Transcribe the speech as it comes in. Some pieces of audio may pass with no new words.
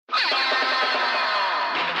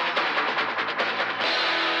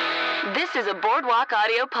This is a Boardwalk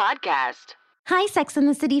Audio podcast. Hi, Sex and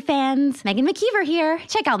the City fans. Megan McKeever here.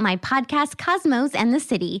 Check out my podcast, Cosmos and the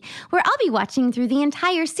City, where I'll be watching through the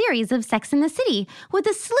entire series of Sex and the City with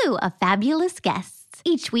a slew of fabulous guests.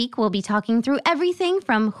 Each week, we'll be talking through everything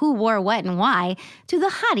from who wore what and why to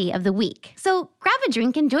the hottie of the week. So grab a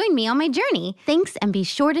drink and join me on my journey. Thanks, and be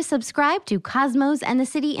sure to subscribe to Cosmos and the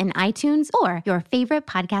City in iTunes or your favorite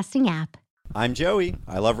podcasting app. I'm Joey.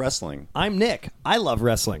 I love wrestling. I'm Nick. I love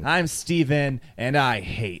wrestling. I'm Steven, and I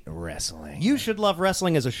hate wrestling. You Should Love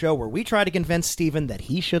Wrestling is a show where we try to convince Steven that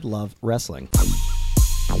he should love wrestling.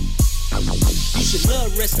 You should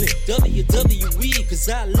love wrestling, WWE, cause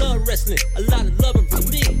I love wrestling. A lot of loving from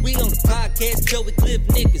me. We on the podcast, Joey, Cliff,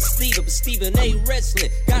 Nick, and Steven. But Steven ain't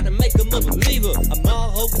wrestling, gotta make him a believer. I'm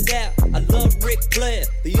all hoping out, I love Ric Flair,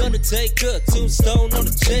 The Undertaker, Tombstone on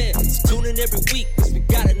the chair. So tune in every week, cause we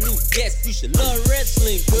got a new guest. You should love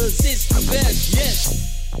wrestling, cause it's the best,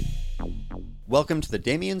 yes. Welcome to the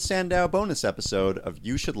Damien Sandow bonus episode of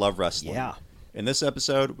You Should Love Wrestling. Yeah. In this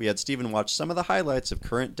episode, we had Steven watch some of the highlights of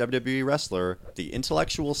current WWE wrestler, the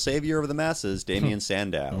intellectual savior of the masses, Damien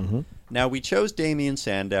Sandow. Mm-hmm. Now, we chose Damien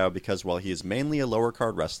Sandow because while he is mainly a lower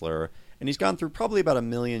card wrestler, and he's gone through probably about 1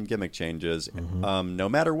 million gimmick changes, no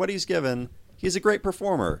matter what he's given, he's a great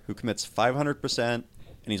performer who commits 500%, and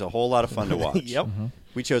he's a whole lot of fun to watch. Yep.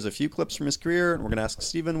 We chose a few clips from his career, and we're going to ask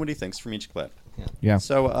Steven what he thinks from each clip. Yeah.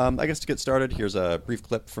 So, I guess to get started, here's a brief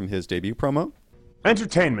clip from his debut promo.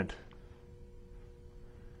 Entertainment.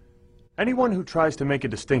 Anyone who tries to make a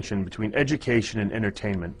distinction between education and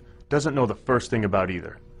entertainment doesn't know the first thing about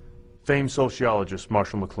either. Famed sociologist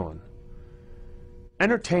Marshall McLuhan.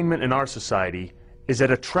 Entertainment in our society is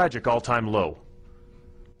at a tragic all-time low,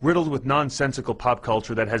 riddled with nonsensical pop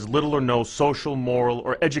culture that has little or no social, moral,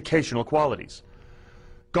 or educational qualities.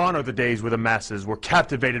 Gone are the days where the masses were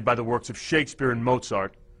captivated by the works of Shakespeare and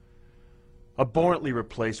Mozart, abhorrently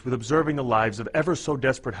replaced with observing the lives of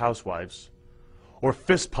ever-so-desperate housewives, or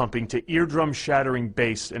fist-pumping to eardrum-shattering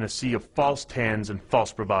bass in a sea of false tans and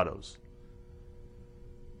false bravados.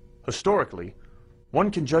 Historically,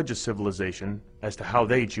 one can judge a civilization as to how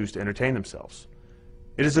they choose to entertain themselves.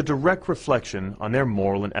 It is a direct reflection on their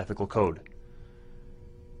moral and ethical code.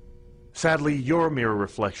 Sadly, your mirror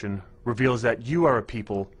reflection reveals that you are a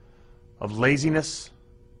people of laziness,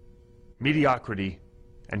 mediocrity,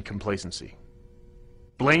 and complacency.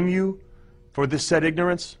 Blame you for this said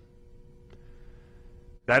ignorance?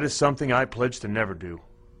 That is something I pledge to never do.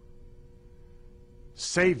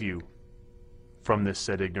 Save you from this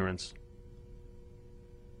said ignorance.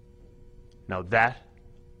 Now that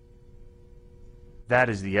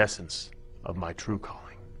is the essence of my true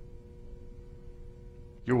calling.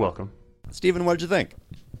 You're welcome. Steven, what did you think?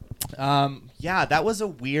 Yeah, that was a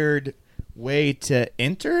weird way to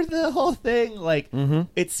enter the whole thing. Like,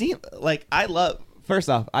 It seemed like first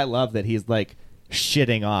off, I love that he's like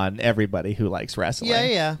shitting on everybody who likes wrestling.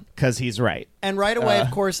 Yeah. Because he's right. And right away,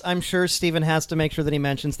 of course, I'm sure Steven has to make sure that he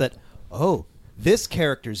mentions that, this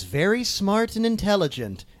character's very smart and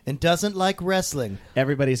intelligent and doesn't like wrestling.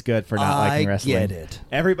 Everybody's good for not liking wrestling. I get it.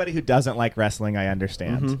 Everybody who doesn't like wrestling, I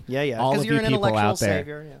understand. Yeah. All Because of you're you an people intellectual out there.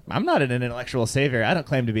 savior. Yeah. I'm not an intellectual savior. I don't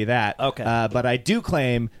claim to be that. Okay. But I do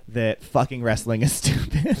claim that fucking wrestling is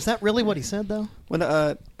stupid. Is that really what he said, though? When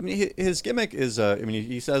his gimmick is,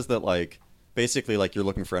 he says that like basically like you're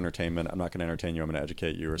looking for entertainment. I'm not going to entertain you. I'm going to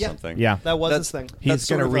educate you or something. Yeah, that was his thing. He's going to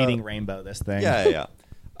sort of reading Rainbow this thing. Yeah.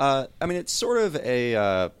 It's sort of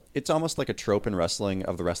it's almost like a trope in wrestling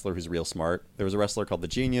of the wrestler who's real smart. There was a wrestler called The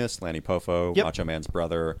Genius, Lanny Poffo, Macho Man's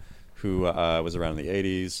brother, who was around in the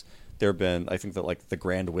 80s. There have been, I think that like the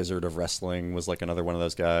Grand Wizard of Wrestling was like another one of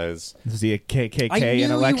those guys. Is he a KKK I knew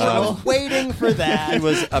intellectual? I was waiting for that. He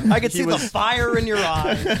was. I could see the fire in your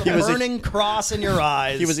eyes, the burning cross in your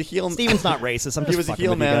eyes. He was a heel. Steven's not racist. I'm just he was a fucking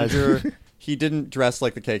heel with you guys. manager. He didn't dress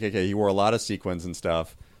like the KKK. He wore a lot of sequins and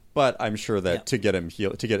stuff. But I'm sure that to get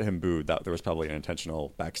him booed, that there was probably an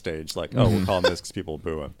intentional backstage, like, we'll call him this because people will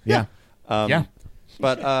boo him. Yeah.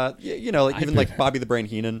 But even like Bobby the Brain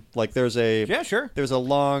Heenan, like there's a there's a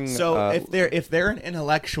long. So if they're an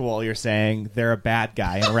intellectual, you're saying they're a bad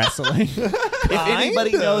guy in wrestling. If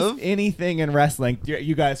anybody knows anything in wrestling,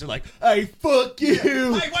 you guys are like, "Hey, fuck you!"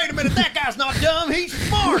 Hey, wait a minute, that guy's not dumb. He's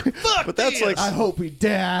smart. Fuck But that's this. like, I hope he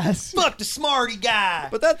dies. Fuck the smarty guy.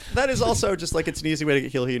 but that is also just like it's an easy way to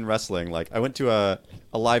get heel heat in wrestling. Like I went to a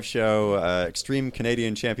live show, Extreme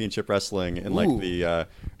Canadian Championship Wrestling in like the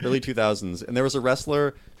early 2000s, and there was a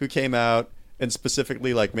wrestler who came out and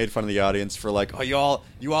specifically like made fun of the audience for like, oh,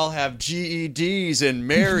 you all have GEDs in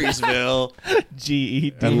Marysville.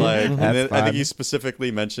 GED. And like, and That's then I fun. think he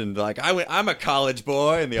specifically mentioned like, I'm a college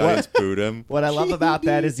boy, and the audience booed him. What I love about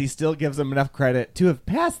that is he still gives them enough credit to have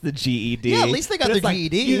passed the GED. Yeah, at least they got But their it's like,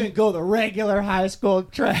 GED. You didn't go the regular high school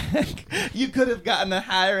track. You could have gotten a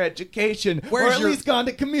higher education, or Where's at your- least gone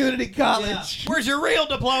to community college. Where's your real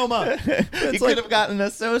diploma? You could have gotten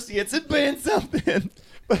associates and been something.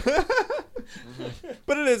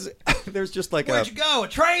 But it is, there's just like Where'd you go? A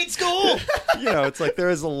trade school? it's like there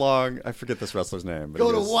is a long, I forget this wrestler's name. But Go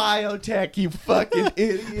he to was- Wyotech, you fucking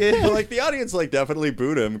idiot. But like the audience like definitely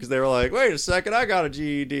booed him because they were like, wait a second, I got a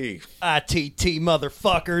GED. ITT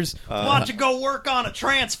motherfuckers. Why don't you go work on a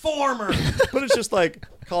transformer? But it's just like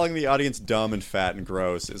calling the audience dumb and fat and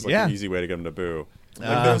gross is like Yeah. an easy way to get them to boo.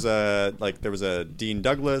 Like there was a Dean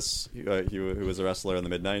Douglas who was a wrestler in the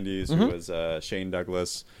mid '90s who was Shane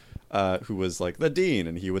Douglas. Who was like the dean,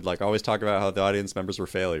 and he would like always talk about how the audience members were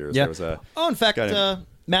failures. Yeah. There was a In fact, guy named-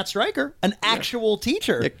 Matt Stryker, an actual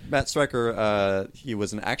teacher. Matt Stryker, he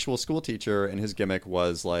was an actual school teacher, and his gimmick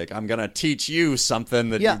was like, "I'm gonna teach you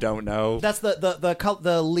something that Yeah. you don't know." That's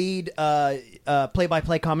the lead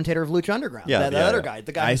play-by-play commentator of Lucha Underground. Yeah, the yeah, other yeah. guy,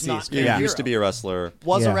 the guy who's not He Yeah. used to be a wrestler.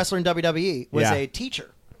 was Yeah. a wrestler in WWE, was Yeah. a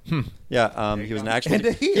teacher. Yeah, he was an actual. And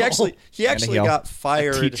a heel. He actually heel. got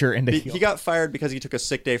fired. A teacher and a heel. He got fired because he took a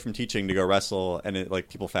sick day from teaching to go wrestle, and it like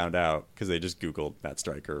people found out because they just Googled Matt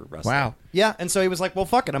Stryker wrestler. Wow. Yeah, and so he was like, "Well,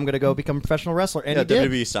 fuck it, I'm going to go become a professional wrestler," and Yeah, he did.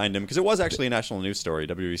 WWE signed him because it was actually a national news story.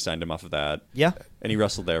 WWE signed him off of that. Yeah. and he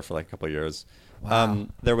wrestled there for like a couple of years.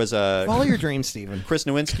 There was a Follow your dreams, Steven. Chris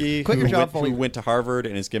Nowinski Quit your job, follow who your- went to Harvard,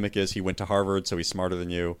 and his gimmick is he went to Harvard, so he's smarter than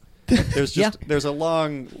you. There's Yeah. there's a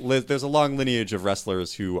long lineage of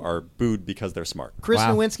wrestlers who are booed because they're smart. Chris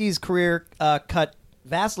Wow. Nowinski's career cut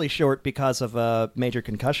vastly short because of a major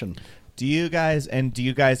concussion. Do you guys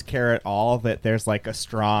care at all that there's like a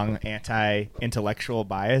strong anti-intellectual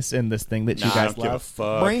bias in this thing that you Nah, I guys don't give a love?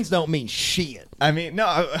 fuck. Brains don't mean shit. I mean,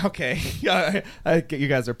 no, okay. You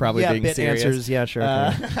guys are probably Yeah, being bit serious. answers, yeah, sure,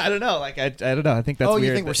 I don't know. Like, I don't know. I think that's Oh, weird.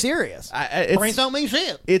 you think we're that- serious? it's- Brains don't mean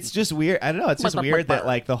shit. It's just weird. I don't know. It's just weird that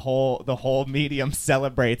like the whole medium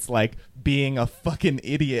celebrates like being a fucking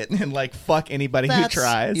idiot and like fuck anybody That's who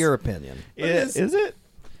tries. your opinion. Is it?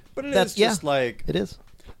 But it That's- is just like It is.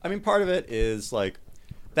 I mean, part of it is like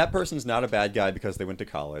that person's not a bad guy because they went to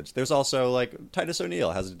college. There's also like Titus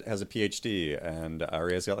O'Neil has a PhD and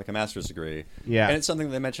Aria's got like a master's degree. Yeah. and it's something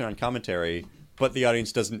they mention on commentary, but the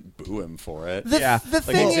audience doesn't boo him for it. The Like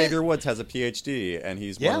thing Xavier is, Woods has a PhD, and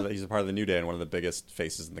he's Yeah. he's a part of the New Day and one of the biggest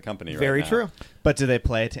faces in the company. very right now. true. But do they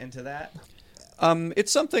play it into that?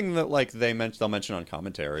 It's something that like they'll mention on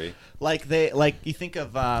commentary. Like you think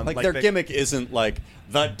of Like their gimmick isn't like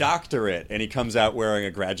the doctorate, and he comes out wearing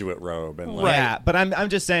a graduate robe and like, Yeah, but I'm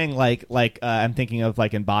just saying I'm thinking of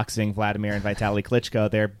like in boxing, Vladimir and Vitaly Klitschko.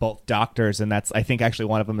 They're both doctors, and that's I think actually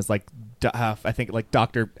one of them is like I think like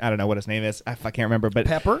Dr. I don't know what his name is. I can't remember, but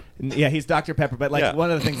Pepper? Yeah, he's Dr. Pepper. But like Yeah.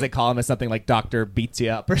 one of the things they call him is something like Doctor beats you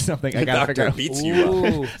up or something. I gotta Doctor figure out. beats you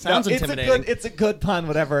up. Ooh, sounds No, intimidating. It's a good pun,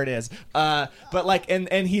 whatever it is. But like, and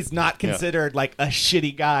he's not considered like a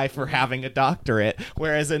shitty guy for having a doctorate.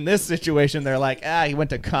 Whereas in this situation, they're like, he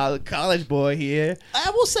went to college boy here.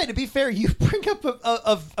 I will say, to be fair, you bring up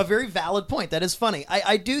a very valid point. That is funny.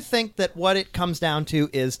 I do think that what it comes down to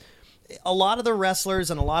is a lot of the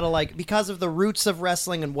wrestlers and a lot of like, because of the roots of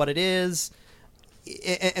wrestling and what it is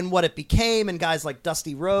and what it became, and guys like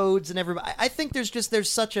Dusty Rhodes and everybody, I think there's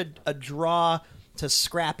such a draw to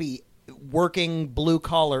scrappy working blue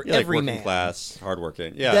collar Yeah, like everyman working class,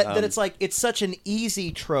 hardworking. Yeah, that it's like it's such an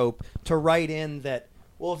easy trope to write in that.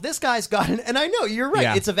 Well, if this guy's got and I know you're right,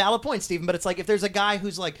 Yeah. it's a valid point, Stephen, but it's like if there's a guy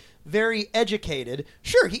who's like very educated,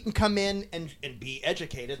 sure, he can come in and be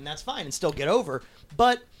educated, and that's fine, and still get over.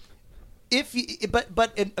 But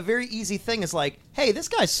but a very easy thing is like, hey, this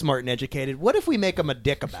guy's smart and educated. What if we make him a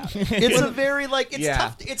dick about it? It's a very like it's Yeah.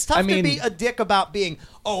 tough. It's tough I mean- to be a dick about being.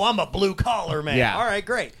 Oh, I'm a blue collar man. Yeah. All right,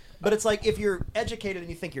 great. But it's like if you're educated and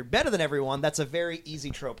you think you're better than everyone, that's a very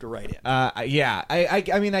easy trope to write in. Yeah,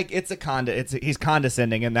 I mean, like it's he's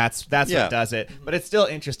condescending, and that's Yeah. what does it. But it's still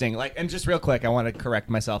interesting. Like, and just real quick, I want to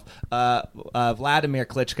correct myself. Vladimir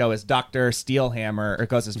Klitschko is Dr. Steelhammer, or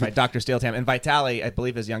goes as by Dr. Steelhammer, and Vitaly, I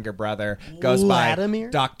believe his younger brother, goes Vladimir?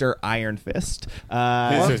 by Dr. Iron Fist.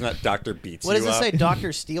 so it's not Doctor beats What you does it up. say? Dr.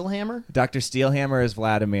 Steelhammer? Dr. Steelhammer is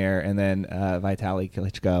Vladimir, and then Vitaly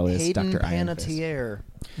Klitschko is Hayden Dr. Iron Fist. Panettiere.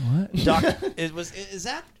 What? Is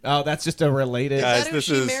that? Oh, that's just a related. Guys, who this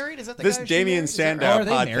she is married? Is that the this guy she Damien married? Is that- Sandow Oh, are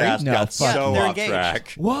they married? podcast No, got fuck. so They're off engaged.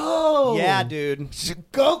 track. Whoa! Yeah, dude.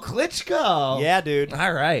 Go Klitschko! Yeah, dude.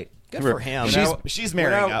 All right. Good for him. She's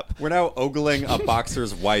marrying up. We're now ogling a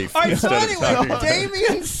boxer's wife. All right, so instead of anyway, talking-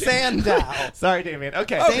 Damien Sandow. Sorry, Damien.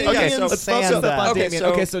 Okay. Damien So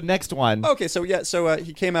Sandow. so next one. Okay, so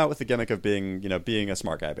he came out with the gimmick of being a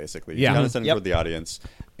smart guy, basically. Yeah. Condescending Yep. toward the audience.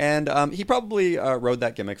 And he probably rode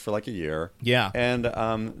that gimmick for like a year. Yeah. And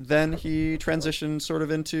then he transitioned sort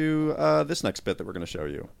of into this next bit that we're going to show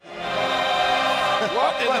you.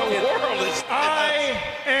 What in the world is I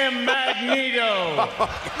am Magneto.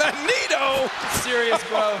 Magneto? Serious,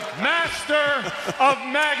 bro. Master of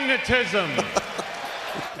magnetism.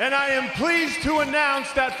 And I am pleased to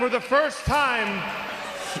announce that for the first time,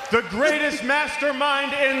 the greatest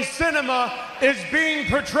mastermind in cinema is being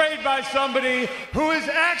portrayed by somebody who is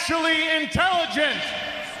actually intelligent.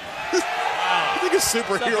 I think a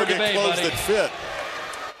superhero get clothes that fit.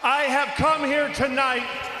 I have come here tonight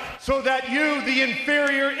so that you, the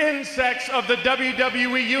inferior insects of the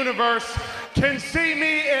WWE Universe, can see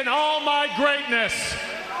me in all my greatness.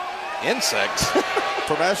 Insects?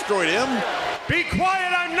 From Asteroid M? Be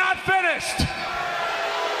quiet, I'm not finished.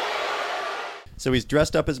 So he's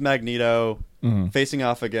dressed up as Magneto, facing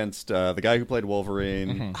off against the guy who played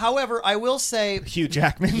Wolverine. However, I will say, Hugh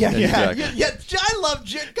Jackman. yeah, Exactly. I love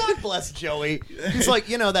God bless Joey. He's like,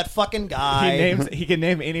 that fucking guy. He can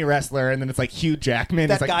name any wrestler, and then it's like Hugh Jackman.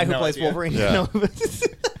 that He's like, guy who no plays idea. Wolverine. Yeah.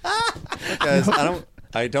 Guys,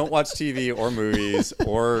 I don't watch TV or movies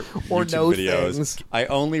or YouTube know videos. things. I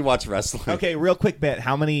only watch wrestling. Okay, real quick bit.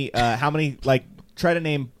 How many? Like, try to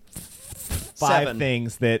name 5 7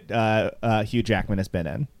 things that Hugh Jackman has been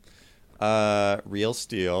in. Real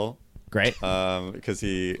Steel. Great. Because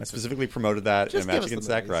he specifically promoted that Just in a give match us the against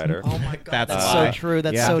Zack movies. Ryder. Oh my god, That's that's why. so true.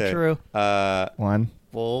 That's Yeah. so Okay. true. One.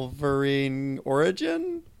 Wolverine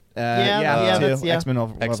Origin? yeah, two. that's- yeah. X-Men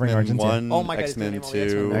Wolverine X-Men Origins. 1, Oh my God, he's gonna X-Men name all the X-Men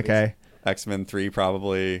 2, movies. Okay. X-Men 3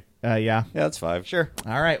 probably. Yeah. Yeah, that's 5. Sure.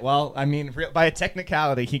 All right. Well, I mean, by a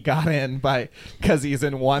technicality, he got in because he's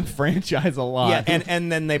in one franchise a lot. Yeah,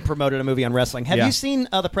 and then they promoted a movie on wrestling. Have Yeah. you seen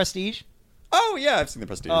The Prestige? Oh, yeah, I've seen The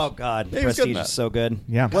Prestige. Oh god, Yeah, The he was good in Prestige that. is so good.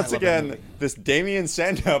 yeah. Once again, this Damien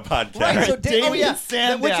Sandow podcast. Right, so Damien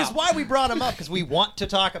Sandow. which is why we brought him up, because we want to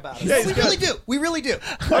talk about it. Yeah, he's we good. really do. We really do.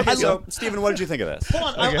 Okay, so, Steven, what did you think of this?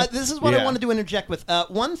 Hold on. This is what I Yeah. wanted to interject with.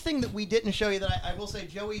 One thing that we didn't show you that I will say,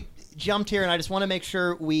 Joey jumped here, and I just want to make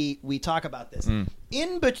sure we talk about this.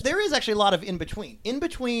 There is actually a lot of in between. In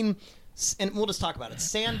between, and we'll just talk about it.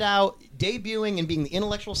 Sandow debuting and being the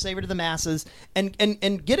intellectual savior to the masses, and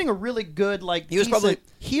getting a really good He was probably-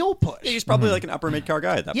 heel push. Yeah, he's probably like an upper mid-card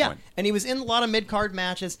guy at that Yeah, point. and he was in a lot of mid-card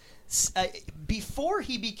matches. Before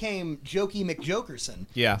he became Jokey McJokerson,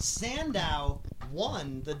 Yeah. Sandow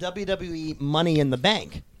won the WWE Money in the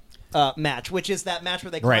Bank match, which is that match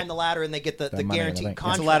where they climb Right. the ladder and they get the Money in the guaranteed Bank.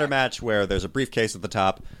 contract. It's a ladder match where there's a briefcase at the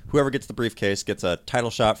top. Whoever gets the briefcase gets a title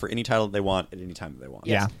shot for any title they want at any time that they want.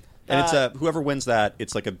 Yeah. And it's whoever wins that,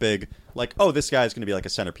 it's like a big, like, oh, this guy's going to be like a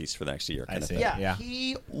centerpiece for the next year. Kind of see. thing. Yeah, Yeah.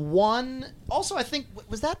 he won. Also, I think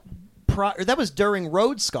was that that was during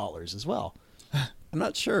Rhodes Scholars as well. I'm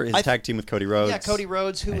not sure. His tag team with Cody Rhodes. Yeah, Cody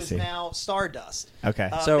Rhodes, who I is see. now Stardust. Okay.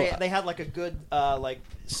 So- they had like a good,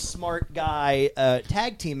 smart guy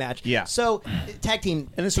tag team match. Yeah. So tag team,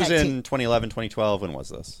 And this was tag in team- 2011, 2012. When was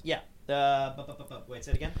this? Yeah. Wait,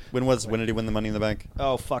 say it again. When did he win the Money in the Bank?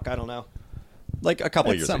 Oh fuck, I don't know. Like a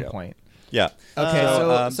couple At years some ago. point. Yeah.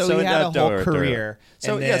 Okay, so he had a whole career.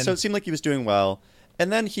 So and yeah, then- so it seemed like he was doing well,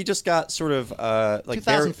 and then he just got sort of like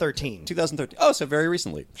 2013. 2013. Oh, so very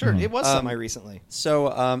recently. Sure, it was semi recently. So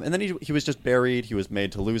and then he was just buried. He was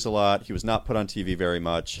made to lose a lot. He was not put on TV very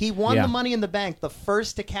much. He won Yeah. the Money in the Bank, the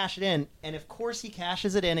first to cash it in, and of course he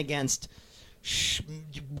cashes it in against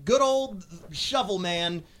good old shovel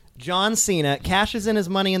man John Cena. Cashes in his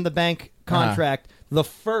Money in the Bank contract. The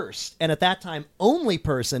first, and at that time, only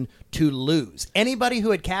person to lose. Anybody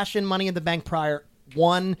who had cashed in Money in the Bank prior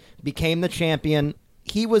won, became the champion.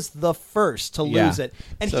 He was the first to lose it.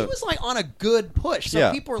 And he was like on a good push. So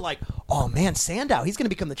people were like, oh man, Sandow, he's going to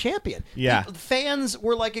become the champion. Yeah. Fans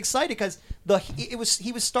were like excited because he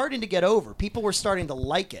was starting to get over. People were starting to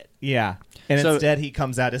like it. Yeah. And So- instead, he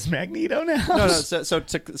comes out as Magneto now. No. So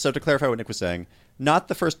to clarify what Nick was saying, not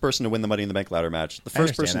the first person to win the Money in the Bank ladder match. The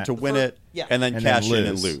first understand person that. to win it Yeah. and then And then cash in and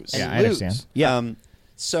lose. lose. Yeah, And I understand. lose. Yeah.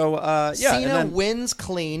 Cena Cena and then, wins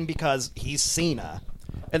clean because he's Cena.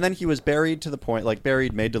 and then he was buried to the point, like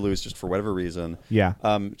buried, made to lose just for whatever reason. Yeah.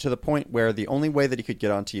 To the point where the only way that he could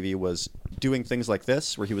get on TV was doing things like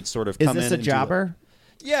this, where he would sort of Is come this in a and do jobber?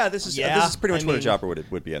 Yeah, this is pretty much I what a mean- jobber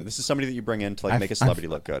would be in. This is somebody that you bring in to like make a celebrity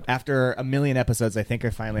look good. After a million episodes, I think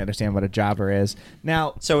I finally understand what a jobber is.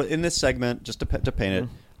 Now, So in this segment, just to paint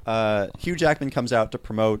it, Hugh Jackman comes out to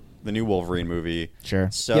promote new Wolverine movie. Sure.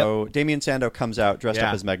 So Damien Sandow comes out dressed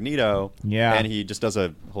up as Magneto. Yeah. And he just does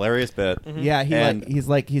a hilarious bit. Yeah, he's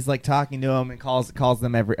like talking to him and calls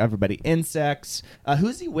them everybody insects.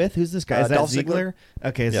 Who's he with? Who's this guy? Is that Dolph Ziggler?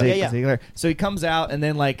 Okay, Yeah. Ziggler. So he comes out and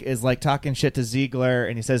then is talking shit to Ziggler,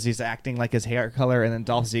 and he says he's acting like his hair color, and then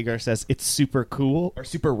Dolph Ziggler says it's super cool or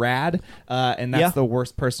super rad, and that's the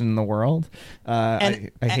worst person in the world. I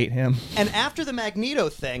hate him. And after the Magneto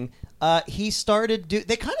thing, he started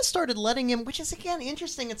they kind of started letting him, which is again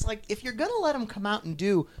interesting. It's like if you're gonna let him come out and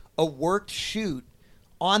do a worked shoot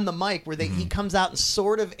on the mic where he comes out and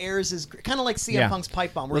sort of airs his kind of like CM Punk's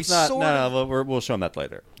pipe bomb where Let's he's not, sort of we'll show him that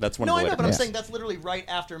later. That's one. No, of the I know, later but I'm clips. saying that's literally right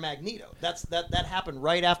after Magneto. That happened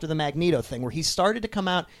right after the Magneto thing where he started to come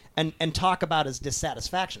out and talk about his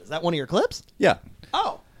dissatisfaction. Is that one of your clips? Yeah.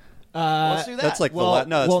 Oh. Let's do that. That's like the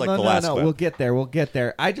last clip. We'll get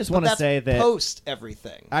there. I just want to that's say that post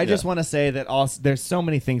everything. I just want to say that also there's so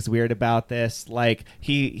many things weird about this. Like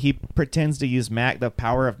he pretends to use the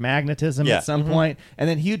power of magnetism at some point, and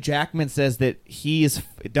then Hugh Jackman says that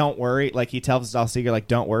don't worry. Like he tells Dolph Ziggler, like,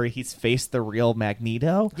 don't worry, he's faced the real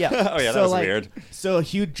Magneto. Yeah. Oh yeah, that was weird. So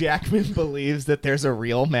Hugh Jackman believes that there's a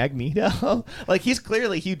real Magneto. Like he's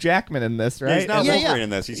clearly Hugh Jackman in this, right? Yeah, he's not Wolverine in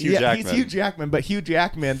this. He's Hugh Jackman. He's Hugh Jackman, but Hugh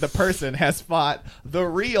Jackman, the person, has fought the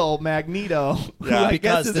real Magneto. Who I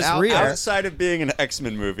guess is out there. Outside of being in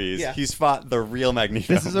X-Men movies, he's fought the real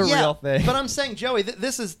Magneto. This is a real thing. But I'm saying, Joey,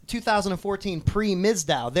 this is 2014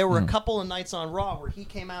 pre-Mizdow. There were a couple of nights on Raw where he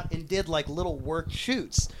came out and did like little work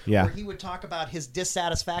shoots where he would talk about his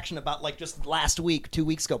dissatisfaction about like just last week, 2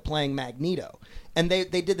 weeks ago, playing Magneto. And they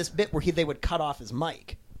did this bit where they would cut off his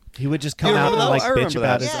mic. He would just come out and like bitch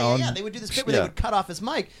about his own. Yeah, they would do this bit where they would cut off his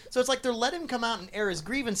mic. So it's like they're letting him come out and air his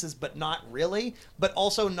grievances, but not really, but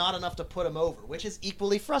also not enough to put him over, which is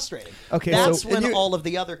equally frustrating. Okay, that's when all of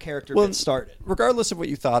the other character bits started. Regardless of what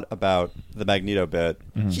you thought about the Magneto bit,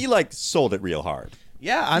 he sold it real hard.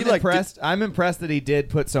 Yeah, I'm impressed. I'm impressed that he did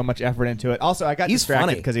put so much effort into it. Also, I got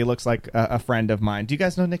distracted because he looks like a friend of mine. Do you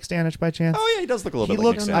guys know Nick Stanich by chance? Oh yeah, he does look a little bit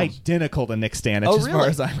like Nick Stanich. He looks identical to Nick Stanich as far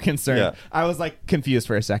as I'm concerned. Yeah. I was like confused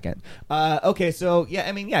for a second. Okay, so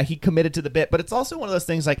he committed to the bit, but it's also one of those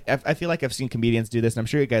things like I feel like I've seen comedians do this, and I'm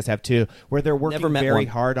sure you guys have too, where they're working very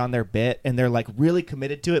hard on their bit and they're like really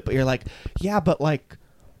committed to it, but you're like, yeah, but like,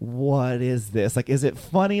 what is this? Like, is it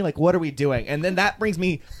funny? Like, what are we doing? And then that brings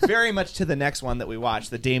me very much to the next one that we watched,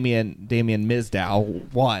 the Damien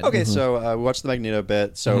Mizdow one. Okay, so we watched the Magneto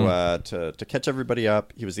bit. So to catch everybody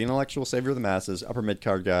up, he was the intellectual savior of the masses, upper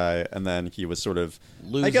mid-card guy, and then he was sort of,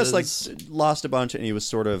 I guess, like, lost a bunch, and he was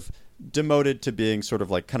sort of demoted to being sort of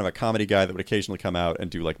like kind of a comedy guy that would occasionally come out and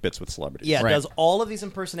do like bits with celebrities. Yeah, does all of these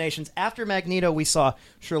impersonations. After Magneto, we saw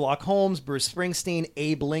Sherlock Holmes, Bruce Springsteen,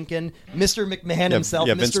 Abe Lincoln, Mr. McMahon himself,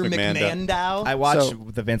 Mr. McMahon-dow. I watched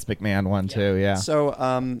the Vince McMahon one too, yeah.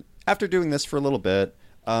 So after doing this for a little bit,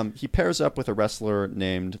 he pairs up with a wrestler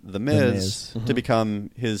named The Miz to become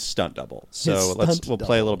his stunt double. So we'll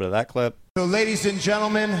play a little bit of that clip. So ladies and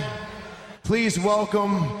gentlemen, please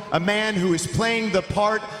welcome a man who is playing the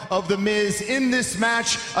part of The Miz in this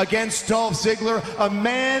match against Dolph Ziggler, a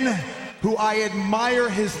man who I admire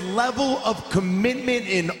his level of commitment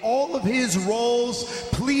in all of his roles.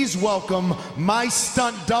 Please welcome my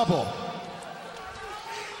stunt double,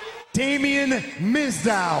 Damien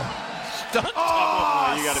Mizdow. Stunt double?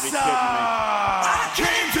 Oh, you gotta be kidding me. I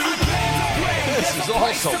came to the game to play. This is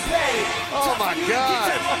awesome. Oh my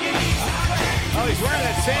God. Oh, he's wearing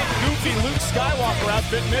that same goofy Luke Skywalker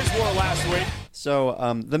outfit Miz wore last week.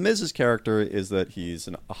 So The Miz's character is that he's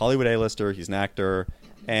a Hollywood A-lister, he's an actor,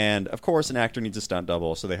 and of course an actor needs a stunt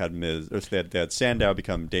double, so they had they had Sandow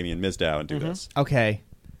become Damien Mizdow and do this. Okay.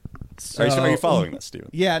 So, are you following this, Steven?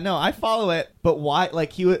 Yeah, no, I follow it, but why?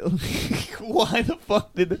 Like, why the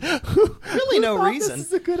fuck did? Really, no reason. This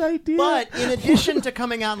is a good idea. But in addition to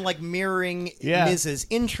coming out and like mirroring Miz's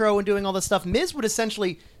intro and doing all this stuff, Miz would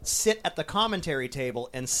essentially sit at the commentary table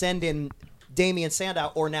and send in Damien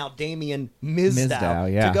Sandow, or now Damien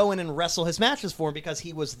Mizdow, to go in and wrestle his matches for him because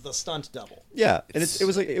he was the stunt double. Yeah, and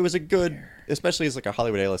it was a good, especially as like a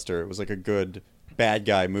Hollywood A-lister, it was like a good bad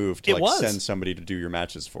guy move to send somebody to do your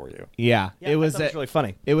matches for you. Yeah, it was really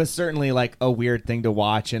funny. It was certainly like a weird thing to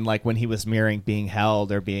watch, and like when he was mirroring being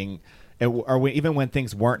held or even when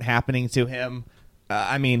things weren't happening to him.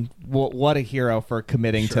 I mean, what a hero for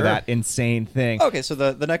committing to that insane thing. Okay, so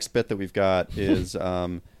the next bit that we've got is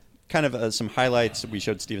kind of some highlights. We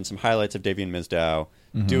showed Steven some highlights of Damien Mizdow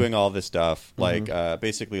doing all this stuff. Like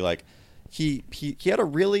basically, like he had a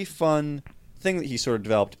really fun thing that he sort of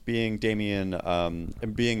developed being Damien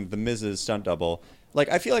and being the Miz's stunt double. Like,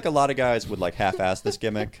 I feel like a lot of guys would, like, half-ass this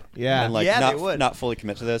gimmick. Yeah. And, like, Yeah, they would. not fully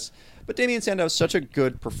commit to this. But Damien Sandow is such a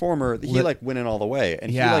good performer that he, like, went in all the way.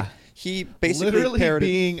 And he basically literally parroted,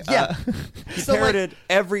 being he So, like, parroted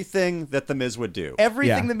everything that The Miz would do.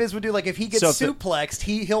 Everything the Miz would do, like if he gets So if the- suplexed,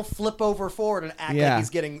 he'll flip over forward and act Yeah. like he's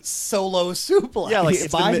getting solo suplex. Yeah, like, He's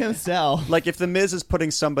if the by Mi- himself. Like, if The Miz is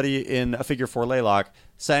putting somebody in a figure 4 laylock,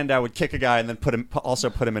 Sandow would kick a guy and then put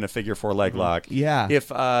him in a figure 4 leg lock. Yeah. If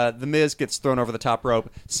The Miz gets thrown over the top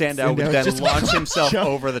rope, Sandow would then just launch himself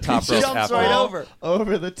over the top rope. jumps after. right over.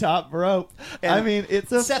 over the top rope. And I mean,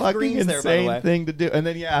 it's a Seth fucking Green's there, by the way. insane thing to do.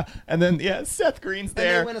 And then Seth Green's they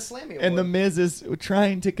there. win a Slammy and the award. Miz is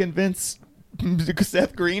trying to convince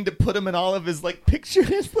Seth Green to put him in all of his like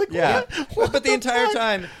pictures. Like, Yeah. what But the entire fuck?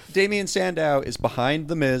 time, Damien Sandow is behind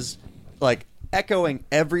The Miz, like, echoing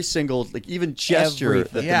every single, like, even gesture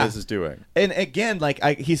Everything. that Yeah. The Miz is doing. And again, like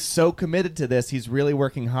he's so committed to this. He's really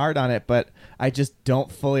working hard on it, but I just don't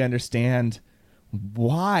fully understand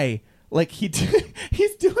why. Like he's doing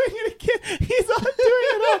it again. He's on doing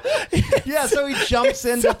it all. Yeah, so he jumps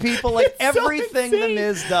into people like it's so everything The insane.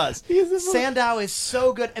 Miz does. Sandow is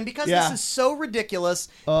so good, and because Yeah. this is so ridiculous,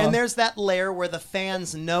 and there's that layer where the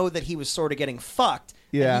fans know that he was sort of getting fucked.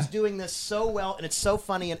 Yeah. and he's doing this so well, and it's so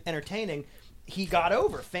funny and entertaining. He got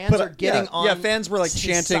over. Fans are getting on. Yeah, fans were, like, his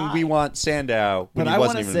chanting, side. "We want Sandow," when But he I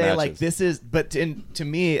wasn't want to even in say, like, matches. this is, but to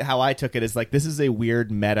me, how I took it is like this is a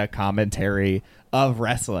weird meta commentary of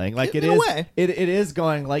wrestling. Like In it a is, way. it is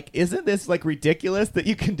going like, isn't this like ridiculous that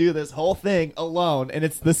you can do this whole thing alone and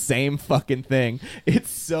it's the same fucking thing? It's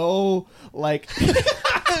so like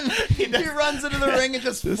he runs into the ring and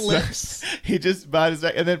just flips. He just bows his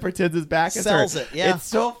back and then pretends his back is Sells hurt. it, yeah. It's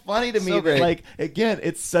so funny to me So that great. like again,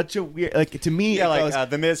 it's such a weird like to me. Yeah, it like goes,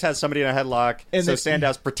 The Miz has somebody in a headlock, And so the-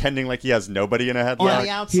 Sandow's pretending like he has nobody in a headlock. On the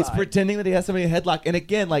outside. he's pretending that he has somebody in a headlock, and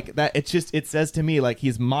again, like that, it says to me like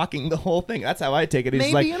he's mocking the whole thing. That's how I take it. He's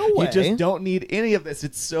Maybe like, in a way. you just don't need any of this.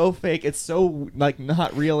 It's so fake. It's so like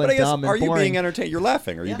not real But and I guess, dumb and are you boring. being entertained? You're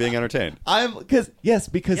laughing. Are you being entertained? I'm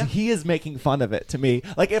because he is making fun of it to me.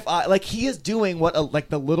 Like if I like he is doing what like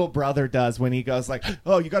the little brother does when he goes like,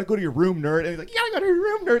 oh, you got to go to your room, nerd. And he's like, you got to go to your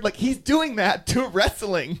room, nerd. Like he's doing that to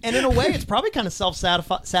wrestling. And in a way, it's probably kind of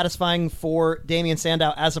self-satisfying for Damien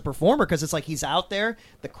Sandow as a performer because it's like he's out there,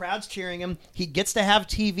 the crowd's cheering him, he gets to have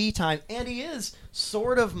TV time, and he is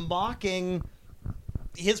sort of mocking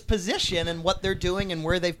his position and what they're doing and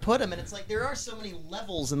where they've put him. And it's like there are so many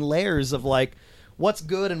levels and layers of like what's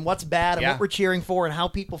good and what's bad and Yeah. what we're cheering for and how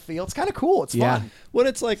people feel. It's kind of cool. It's Yeah. fun. What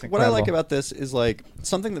it's like, what I like incredible. about this is like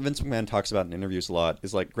something that Vince McMahon talks about in interviews a lot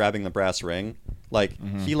is like grabbing the brass ring. Like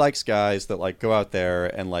he likes guys that like go out there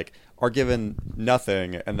and like are given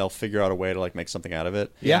nothing and they'll figure out a way to like make something out of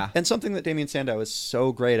it. Yeah. And something that Damien Sandow is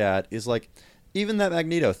so great at is like even that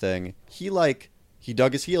Magneto thing. He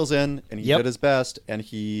dug his heels in and he Yep. did his best and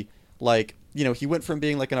he like he went from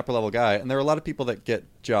being like an upper level guy, and there are a lot of people that get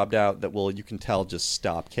jobbed out that you can tell just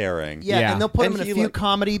stop caring. Yeah, Yeah. and they'll put And him in he, a few like-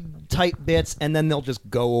 comedy type bits and then they'll just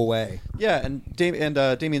go away. Yeah, and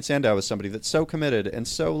Damien Sandow is somebody that's so committed and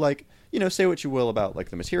so like say what you will about like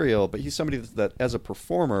the material, but he's somebody that as a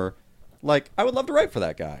performer, like I would love to write for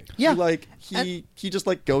that guy. Yeah. He just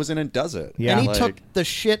like goes in and does it. Yeah. And he Like, took the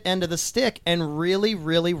shit end of the stick and really,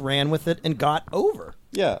 really ran with it and got over.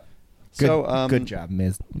 yeah. Good, So good job,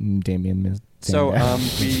 Damien. Ms. So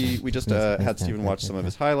Sandow. we just had Steven watch some of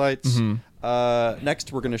his highlights.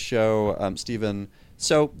 Next, we're going to show Steven.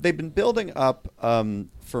 So they've been building up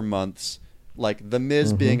for months, like the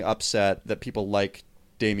Miz being upset that people like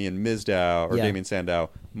Damien Mizdow or Yeah. Damien Sandow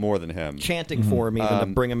more than him. Chanting for him even to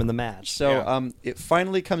bring him in the match. So it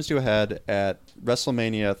finally comes to a head at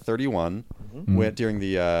WrestleMania 31 during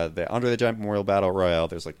the Andre the Giant Memorial Battle Royale.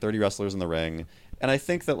 There's like 30 wrestlers in the ring, and I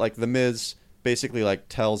think that like the Miz basically like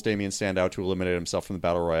tells Damien Sandow to eliminate himself from the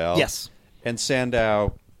Battle Royale. Yes. And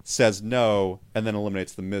Sandow says no, and then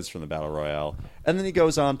eliminates the Miz from the Battle Royale. And then he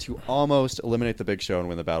goes on to almost eliminate the Big Show and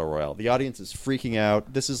win the Battle Royale. The audience is freaking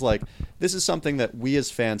out. This is something that we as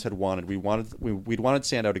fans had wanted. We'd wanted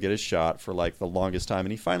Sandow to get his shot for like the longest time,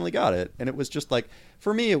 and he finally got it. And it was just like,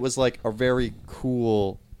 for me, it was like a very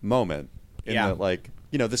cool moment in that like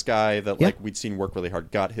this guy that like we'd seen work really hard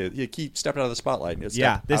he stepped out of the spotlight. And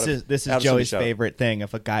this is Joey's favorite thing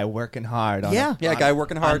of a guy working hard. On Yeah. a guy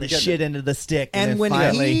working hard on to the get shit into the stick, And then when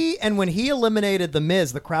finally, when he eliminated the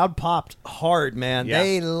Miz, the crowd popped hard, man. Yeah.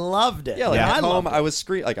 They loved it. Yeah, like I at loved home, it. I was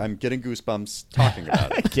screaming. Like I'm getting goosebumps talking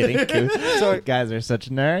about it. getting cute. So- guys are such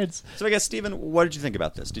nerds. So I guess Steven, what did you think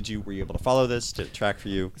about this? Were you able to follow this? Did it track for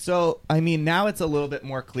you? So, I mean, now it's a little bit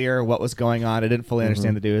more clear what was going on. I didn't fully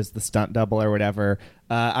understand the dude as the stunt double or whatever.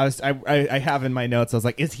 I have in my notes. I was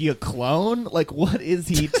like, is he a clone? Like, what is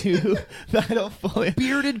he to? I don't fully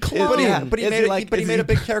bearded clone. But he made a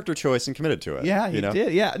big character choice and committed to it. Yeah, he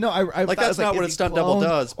did. Yeah, no, I like that's not what a stunt clone? double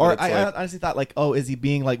does. Or I honestly thought like, oh, is he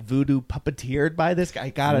being like voodoo puppeteered by this guy? I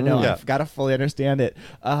gotta know. I've got to fully understand it.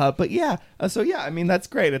 But yeah, so yeah, I mean that's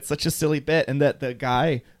great. It's such a silly bit, and that the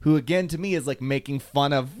guy who again to me is like making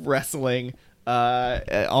fun of wrestling,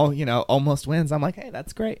 almost wins. I'm like, hey,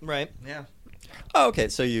 that's great. Right. Yeah. Oh, okay.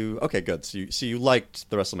 So good. So you liked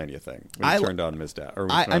the WrestleMania thing when you turned on Miz Dow.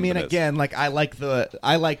 I mean, again, like I like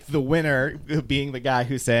the winner being the guy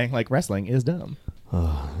who's saying like wrestling is dumb.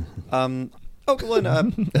 Okay,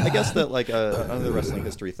 well, I guess that like another wrestling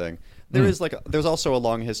history thing. There's also a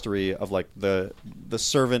long history of like the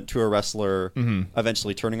servant to a wrestler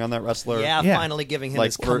eventually turning on that wrestler. Yeah, finally giving him like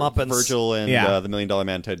his comeuppance. Virgil and the $1 Million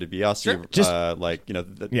Man Ted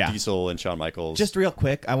DiBiase, Diesel and Shawn Michaels. Just real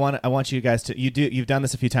quick, I want you guys to you've done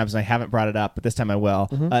this a few times and I haven't brought it up, but this time I will.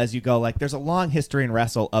 As you go, like there's a long history in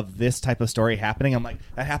wrestle of this type of story happening. I'm like,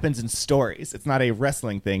 that happens in stories. It's not a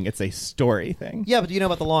wrestling thing. It's a story thing. Yeah, but do you know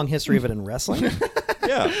about the long history of it in wrestling?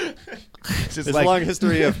 Yeah. There's a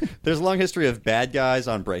long history of bad guys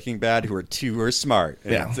on Breaking Bad who are smart.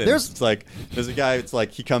 And there's a guy. It's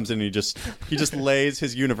like he comes in and he just lays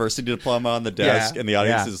his university diploma on the desk, and the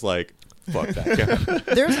audience is like, "Fuck that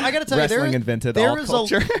guy." I got to tell you, wrestling invented all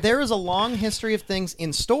culture. There is a long history of things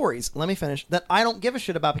in stories. Let me finish that I don't give a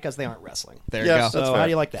shit about because they aren't wrestling. There you go. So how do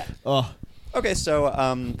you like that? Oh. Okay, so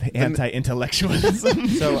anti-intellectualism.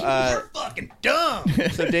 So you're fucking dumb.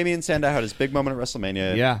 So Damien Sandow had his big moment at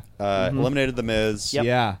WrestleMania. Yeah. Eliminated the Miz. Yep.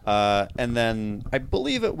 Yeah. And then I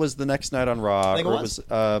believe it was the next night on Raw. I think it was.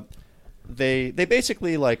 They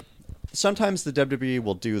basically like sometimes the WWE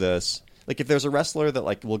will do this. Like if there's a wrestler that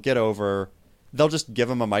like will get over, they'll just give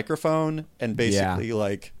him a microphone and basically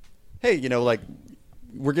like, hey, like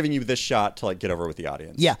we're giving you this shot to like get over with the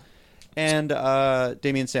audience. Yeah. And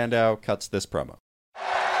Damien Sandow cuts this promo.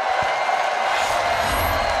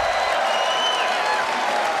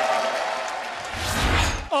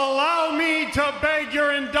 Allow me to beg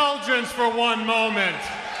your indulgence for one moment.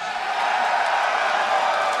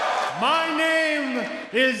 My name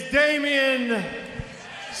is Damien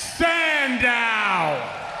Sandow.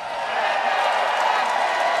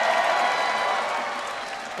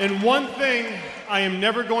 And one thing I am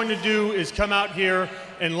never going to do is come out here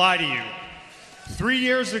and lie to you. 3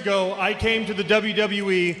 years ago, I came to the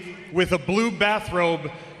WWE with a blue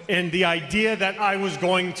bathrobe and the idea that I was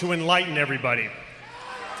going to enlighten everybody.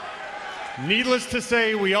 Needless to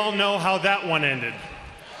say, we all know how that one ended.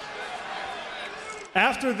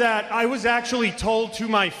 After that, I was actually told to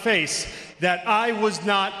my face that I was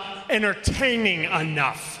not entertaining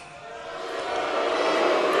enough.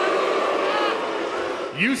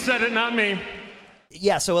 You said it, not me.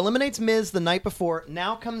 Yeah, so eliminates Miz the night before.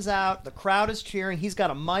 Now comes out. The crowd is cheering. He's got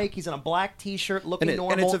a mic. He's in a black T-shirt, looking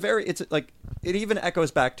normal. And it even echoes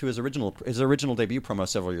back to his original debut promo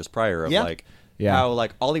several years prior of how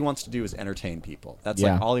like all he wants to do is entertain people. That's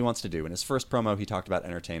like all he wants to do. In his first promo, he talked about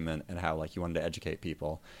entertainment and how like he wanted to educate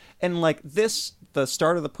people. And like the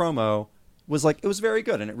start of the promo was like, it was very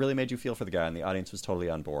good, and it really made you feel for the guy, and the audience was totally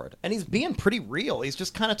on board. And he's being pretty real. He's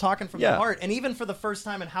just kind of talking from the heart. And even for the first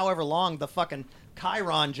time in however long, the fucking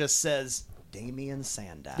Chiron just says, Damien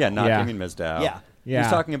Sandow. Yeah, not Damien Mizdow. Yeah.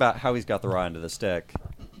 He's talking about how he's got the raw end of the stick.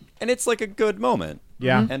 And it's like a good moment.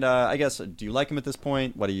 Yeah. And I guess, do you like him at this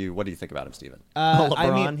point? What do you think about him, Steven?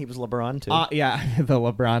 LeBron. He was LeBron, too. Yeah, the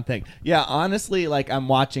LeBron thing. Yeah, honestly, like, I'm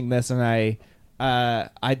watching this, and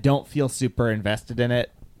I don't feel super invested in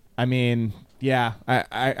it. I mean, yeah,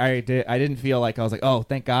 I didn't feel like I was like, oh,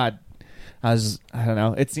 thank God. I don't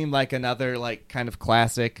know. It seemed like another like kind of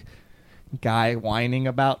classic guy whining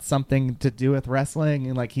about something to do with wrestling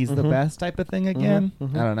and like he's the best type of thing again. I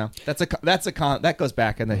don't know. That goes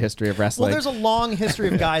back in the history of wrestling. Well, there's a long history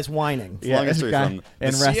of guys whining. Long history from the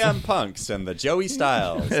CM Punks and the Joey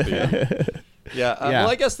Styles. Well,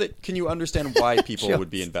 I guess can you understand why people would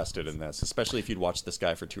be invested in this, especially if you'd watched this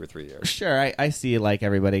guy for 2 or 3 years? Sure, I see like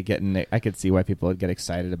everybody getting. I could see why people would get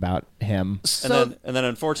excited about him. And then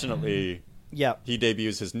unfortunately, he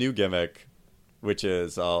debuts his new gimmick, which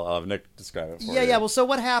is I'll have Nick describe it for you. Well, so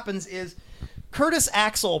what happens is Curtis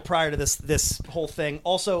Axel, prior to this whole thing,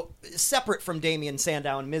 also separate from Damien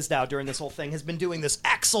Sandow and Mizdow during this whole thing, has been doing this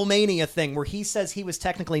Axelmania thing where he says he was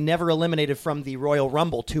technically never eliminated from the Royal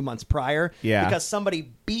Rumble 2 months prior because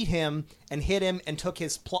somebody beat him and hit him and took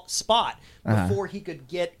his spot before he could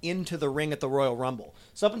get into the ring at the Royal Rumble.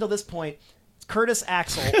 So up until this point, Curtis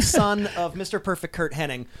Axel, son of Mr. Perfect Kurt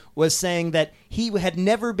Hennig, was saying that he had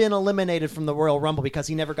never been eliminated from the Royal Rumble because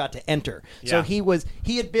he never got to enter. So he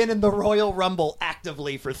had been in the Royal Rumble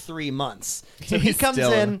actively for 3 months. So he comes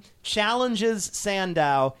in, challenges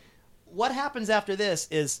Sandow. What happens after this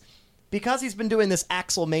is, because he's been doing this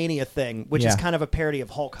Axelmania thing, which is kind of a parody of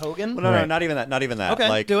Hulk Hogan. Well, no, not even that. Okay,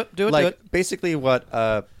 like, do it. Basically,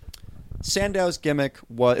 what Sandow's gimmick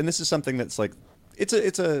was, and this is something that's like, it's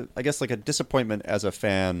a I guess like a disappointment as a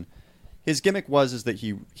fan. His gimmick is that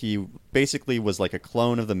he basically was like a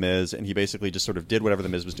clone of The Miz, and he basically just sort of did whatever The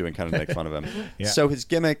Miz was doing, kind of to make fun of him. So his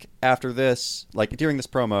gimmick after this, like during this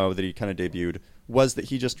promo that he kind of debuted, was that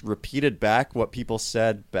he just repeated back what people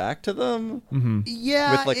said back to them.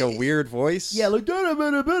 Yeah, with like a weird voice. Yeah, like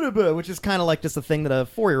which is kind of like just a thing that a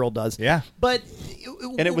 4-year-old does. Yeah, but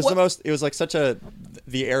and it was it was like such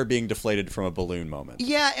the air being deflated from a balloon moment.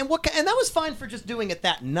 Yeah, and that was fine for just doing it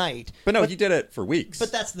that night. But no, he did it for weeks.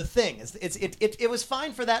 But that's the thing. It was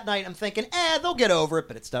fine for that night. I'm thinking, they'll get over it.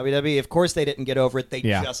 But it's WWE. Of course they didn't get over it. They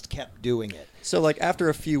just kept doing it. So like after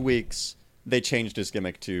a few weeks, they changed his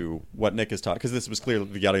gimmick to what Nick has taught, because this was clear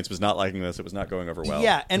the audience was not liking this. It was not going over well.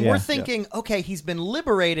 Yeah, and we're thinking, okay, he's been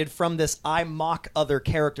liberated from this I mock other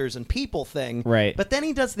characters and people thing. Right. But then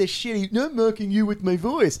he does this shitty, not mocking you with my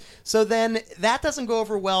voice. So then that doesn't go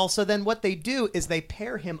over well. So then what they do is they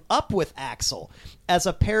pair him up with Axel as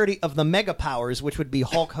a parody of the Mega Powers, which would be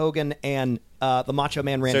Hulk Hogan and the Macho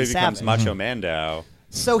Man Randy Savage. So he becomes Savage. Macho Mandow.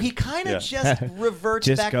 So he kind of just reverts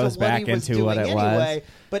just back goes to what back he was into doing what it anyway. was.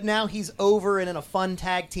 But now he's over and in a fun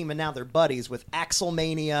tag team, and now they're buddies with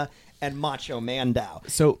Axelmania and Macho Mandow.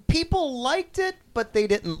 So people liked it, but they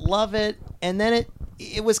didn't love it. And then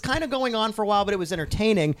it was kind of going on for a while, but it was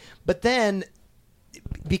entertaining. But then,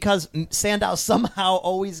 because Sandow somehow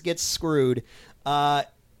always gets screwed, Hulk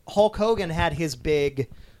Hogan had his big...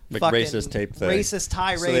 Like racist tape thing. Racist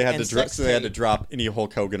tirade. So they had and to they had to drop any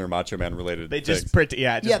Hulk Hogan or Macho Man related. They just things. went they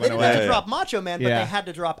didn't away. have to drop Macho Man, but they had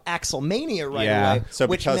to drop Axelmania right away. So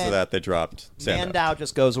which because meant of that, they dropped Sandow. Mandow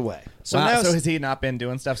just goes away. So wow, now, so has he not been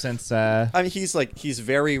doing stuff since? I mean, he's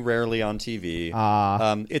very rarely on TV.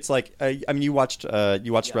 It's like I mean, you watched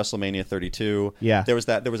WrestleMania 32. Yeah, there was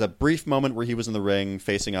a brief moment where he was in the ring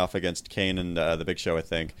facing off against Kane and the Big Show, I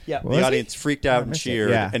think. Yeah, the audience freaked out and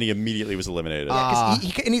cheered, and he immediately was eliminated. Yeah,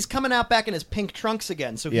 because he's coming out back in his pink trunks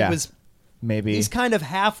again, so he was. Maybe he's kind of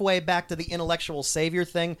halfway back to the intellectual savior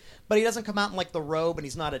thing, but he doesn't come out in like the robe, and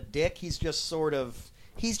he's not a dick. He's just sort of.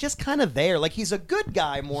 He's just kind of there. Like, he's a good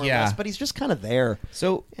guy, more or less, but he's just kind of there.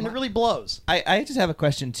 So, and it really blows. I just have a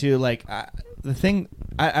question, too. Like, the thing...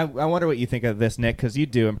 I wonder what you think of this, Nick, because you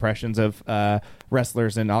do impressions of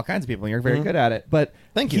wrestlers and all kinds of people, and you're very good at it. But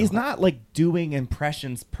thank you. He's not, like, doing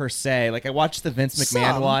impressions per se. Like, I watched the Vince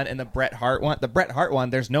McMahon one and the Bret Hart one. The Bret Hart one,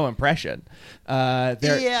 there's no impression. Only a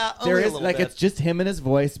little bit. It's just him and his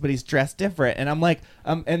voice, but he's dressed different. And I'm like...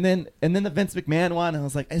 and then the Vince McMahon one, I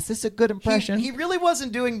was like, is this a good impression? He really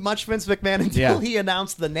wasn't doing much Vince McMahon until he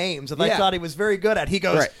announced the names, and I thought he was very good at it. He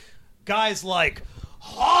goes, guys like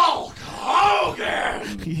Hulk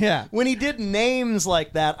Hogan. Yeah. When he did names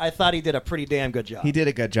like that, I thought he did a pretty damn good job. He did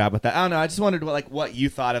a good job with that. I don't know. I just wondered what you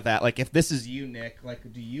thought of that. Like, if this is you, Nick,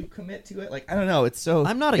 like, do you commit to it? Like, I don't know. It's so.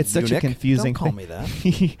 I'm not a It's eunuch. such a confusing. Don't call me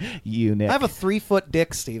that. Eunuch. I have a 3-foot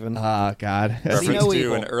dick, Steven. Oh God. Reference to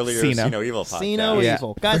Evil. an earlier See No Evil podcast. See no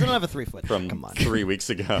evil, guys. I don't have a 3-foot from Come on. 3 weeks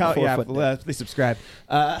ago. Please subscribe.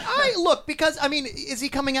 I look because I mean, is he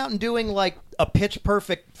coming out and doing like a pitch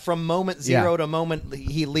perfect from moment zero to moment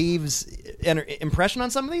he leaves an impression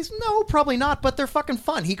on some of these? No, probably not. But they're fucking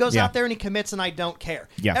fun. He goes out there and he commits, and I don't care.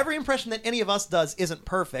 Yeah. Every impression that any of us does isn't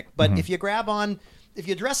perfect, but if you if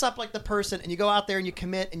you dress up like the person and you go out there and you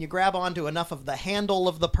commit and you grab onto enough of the handle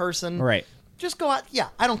of the person, right? Just go out. Yeah,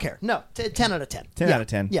 I don't care. No, 10 out of 10. 10 out of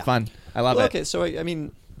 10. Yeah. Fun. I love Well, it. okay, so I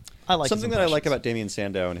mean, I like something his that I like impressions. about Damien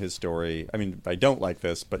Sandow and his story. I mean, I don't like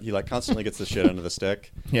this, but he like constantly gets the shit under the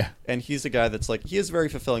stick. Yeah. And he's a guy that's like, he is very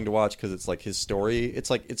fulfilling to watch because it's like his story. It's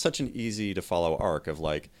like, it's such an easy to follow arc of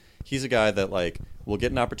like, he's a guy that like will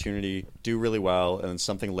get an opportunity, do really well, and then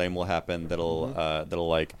something lame will happen that'll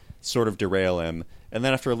like sort of derail him. And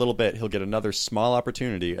then after a little bit, he'll get another small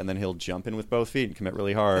opportunity, and then he'll jump in with both feet and commit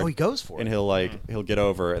really hard. Oh, he goes for it. And he'll get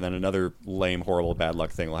over, and then another lame, horrible, bad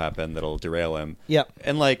luck thing will happen that'll derail him. Yep.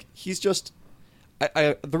 And like he's just,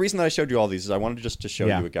 the reason that I showed you all these is I wanted just to show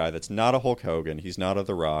you a guy that's not a Hulk Hogan. He's not a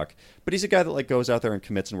The Rock, but he's a guy that like goes out there and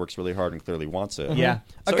commits and works really hard and clearly wants it. Yeah.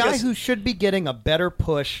 So A guy who should be getting a better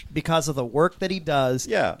push because of the work that he does.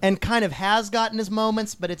 Yeah. And kind of has gotten his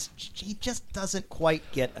moments, but he just doesn't quite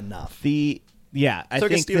get enough. Yeah, I So,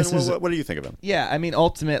 think Steven, this is. what do you think of him? Yeah, I mean,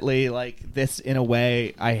 ultimately, like this, in a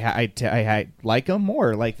way, I like him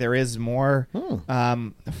more. Like there is more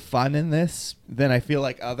fun in this than I feel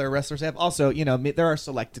like other wrestlers have. Also, you know, there are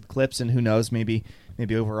selected clips, and who knows, maybe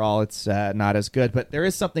overall it's not as good. But there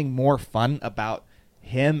is something more fun about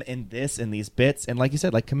him in this, in these bits, and like you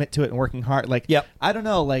said, like commit to it and working hard. Like, I don't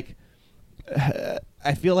know, like.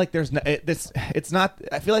 I feel like there's it's not.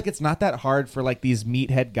 I feel like it's not that hard for like these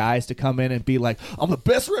meathead guys to come in and be like, I'm the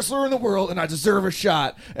best wrestler in the world and I deserve a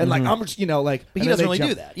shot. And like I'm just, you know, like. But he doesn't really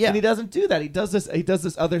do that. Yeah, and he doesn't do that. He does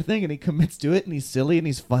this other thing and he commits to it and he's silly and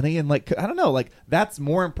he's funny and like I don't know, like that's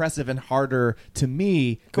more impressive and harder to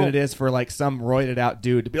me than it is for like some roided out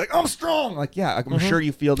dude to be like, I'm strong. Like I'm sure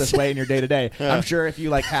you feel this way in your day to day. I'm sure if you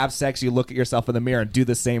like have sex, you look at yourself in the mirror and do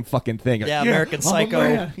the same fucking thing. Like, American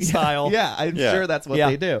Psycho style. Yeah, I'm sure that's what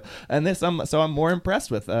they do. And this, I'm more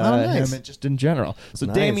impressed with him just in general. So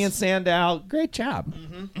Damien Sandow, great job.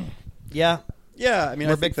 Yeah. I mean,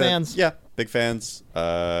 we're big fans. Yeah, big fans.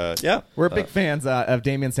 We're big fans of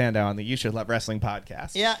Damien Sandow on the You Should Love Wrestling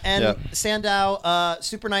podcast. Yeah, and Sandow,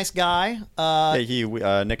 super nice guy.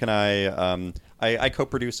 Nick and I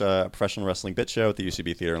co-produce a professional wrestling bit show at the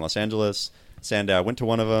UCB Theater in Los Angeles. Sandow went to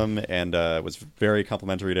one of them and was very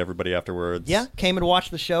complimentary to everybody afterwards. Yeah, came and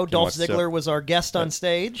watched the show. Dolph Ziggler was our guest on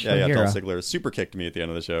stage. Yeah, Dolph Ziggler super kicked me at the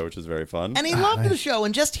end of the show, which was very fun. And he loved the show.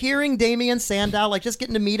 And just hearing Damien Sandow, like just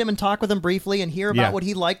getting to meet him and talk with him briefly and hear about what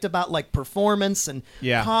he liked about like performance and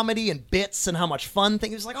comedy and bits and how much fun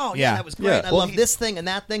thing. He was like, oh yeah, that was great. I love this thing and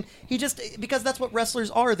that thing. He just, because that's what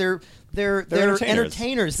wrestlers are. They're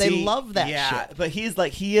entertainers. They love that shit. But he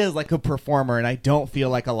is like a performer, and I don't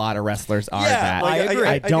feel like a lot of wrestlers are that. Like, I agree.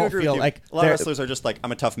 I don't agree feel with you. like a lot of wrestlers are just like,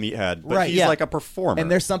 I'm a tough meathead, but Right, he's like a performer.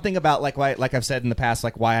 And there's something about like why, like I've said in the past,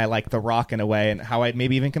 like why I like The Rock in a way, and how I'd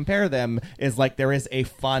maybe even compare them is like there is a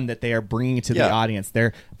fun that they are bringing to the audience.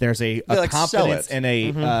 There's a confidence and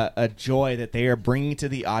a joy that they are bringing to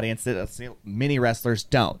the audience that many wrestlers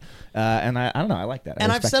don't. And I don't know, I like that.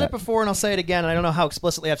 And I've said it before, and I'll say it again. And I don't know how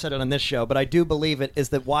explicitly I've said it on this show, but I do believe it is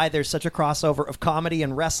that why there's such a crossover of comedy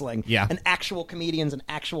and wrestling, and actual comedians and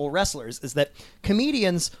actual wrestlers, is that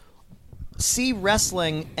comedians see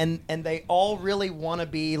wrestling and they all really want to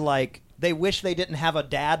be like, they wish they didn't have a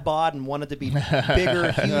dad bod and wanted to be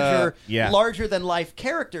bigger, huger, larger than life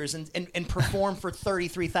characters and perform for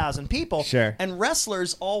 33,000 people. Sure. And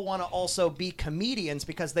wrestlers all want to also be comedians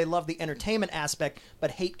because they love the entertainment aspect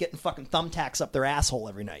but hate getting fucking thumbtacks up their asshole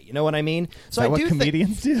every night. You know what I mean? So is that what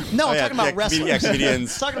comedians do? No, I'm talking about wrestling.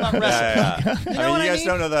 Comedians. Talking about wrestling. You know what I mean? You guys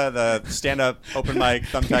don't know the stand-up open mic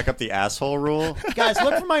thumbtack up the asshole rule? Guys,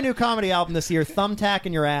 look for my new comedy album this year, Thumbtack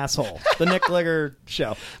in Your Asshole, the Nick Ligger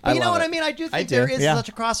show. But you know what I mean? I do think there is such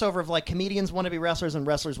a crossover of like comedians want to be wrestlers and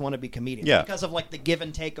wrestlers want to be comedians because of like the give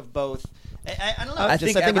and take of both. I don't know. I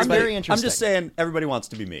think it's very interesting. I'm just saying everybody wants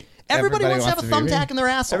to be me. Everybody wants to have a thumbtack in their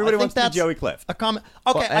asshole. Everybody wants to be Joey Cliff.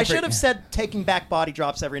 Okay, I should have said taking back body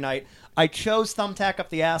drops every night. I chose thumbtack up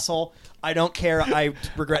the asshole. I don't care. I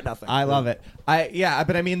regret nothing. I love it.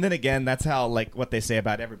 But I mean, then again, that's how like what they say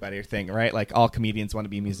about everybody thing, right? Like all comedians want to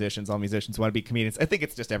be musicians, all musicians want to be comedians. I think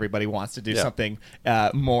it's just everybody wants to do something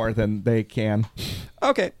more than they can.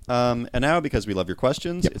 Okay. And now, because we love your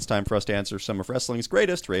questions, it's time for us to answer some of wrestling's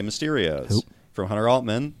greatest Rey Mysterios. From Hunter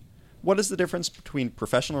Altman, what is the difference between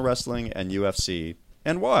professional wrestling and UFC?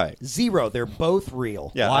 And why? Zero. They're both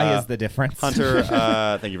real. Yeah, why is the difference? Hunter,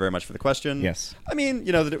 thank you very much for the question. Yes. I mean,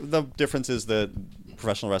 you know, the difference is that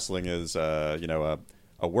professional wrestling is, you know,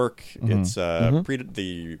 a work. It's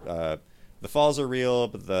the falls are real,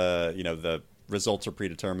 but the results are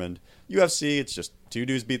predetermined. UFC, it's just two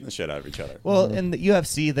dudes beating the shit out of each other. Well, in the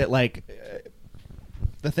UFC, that like.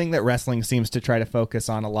 The thing that wrestling seems to try to focus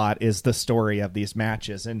on a lot is the story of these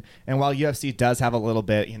matches. And while UFC does have a little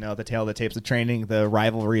bit, you know, the tale that tapes the training, the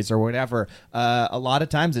rivalries or whatever, a lot of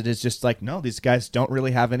times it is just like, no, these guys don't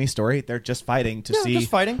really have any story. They're just fighting to see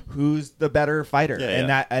who's the better fighter.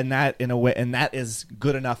 And that in a way, and that is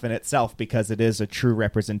good enough in itself because it is a true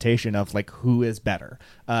representation of like who is better.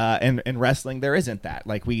 And in wrestling, there isn't that.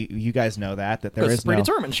 Like you guys know that there is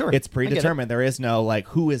predetermined, sure. It's predetermined. There is no like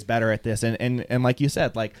who is better at this. And like you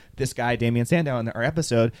said, like this guy Damien Sandow in our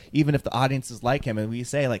episode, even if the audience is like him and we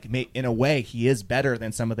say like in a way he is better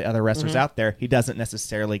than some of the other wrestlers out there, he doesn't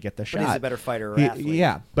necessarily get the shot. But he's a better fighter or athlete.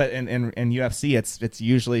 Yeah, but in UFC it's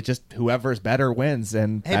usually just whoever's better wins,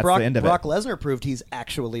 and that's the end of Brock Lesnar proved he's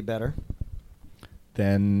actually better.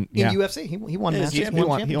 Then in UFC he won matches.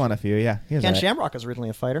 He won a few. Yeah, Ken Shamrock was originally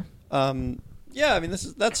a fighter. Yeah, I mean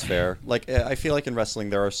that's fair. Like I feel like in wrestling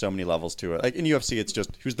there are so many levels to it. Like in UFC, it's just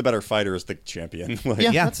who's the better fighter is the champion. Like,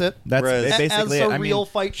 Yeah, that's it. That's Whereas- basically as it. a real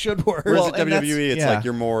fight should work. Whereas Well, at and WWE, that's- it's yeah. like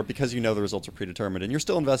you're more because you know the results are predetermined and you're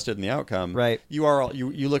still invested in the outcome. Right. You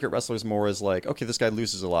look at wrestlers more as like, okay, this guy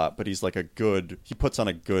loses a lot, but he's like he puts on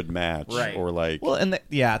a good match. Right. Or like, Well, and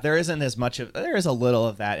there isn't as much of there is a little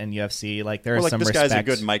of that in UFC. Like there or is like some this respect. guy's a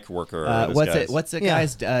good mic worker. or this What's guy's- it? What's the Yeah.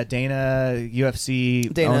 guy's Dana UFC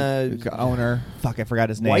owner? Fuck, I forgot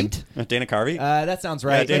his name. White? Dana Carvey? That sounds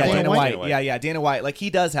right. Yeah, Dana White. White. Yeah, Dana White. Like he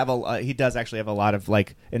does actually have a lot of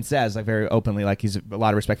like, and says like very openly like he's a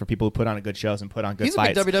lot of respect for people who put on good shows and put on good He's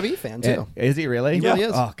fights. a big WWE fan too. Is he really? He really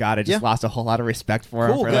is. Oh God, I just Yeah. lost a whole lot of respect for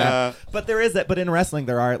him Cool, for good. that. But there is that. But in wrestling,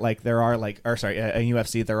 in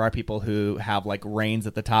UFC, there are people who have like reigns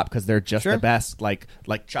at the top because they're just Sure. the best. Like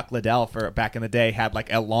Chuck Liddell for back in the day had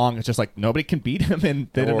like a long. It's just like nobody can beat him and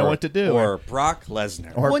they don't know what to do. Or Brock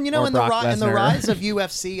Lesnar. Or- Well, you know, or in the Brock in the Lesnar. rise of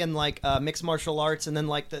UFC and like mixed martial arts, and then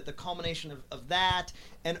like the culmination of that,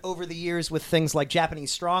 and over the years with things like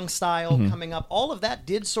Japanese strong style Mm-hmm. coming up, all of that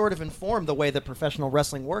did sort of inform the way that professional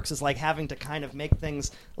wrestling works. Is like having to kind of make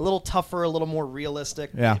things a little tougher, a little more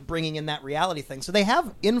realistic, Yeah. bringing in that reality thing. So they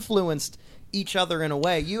have influenced each other in a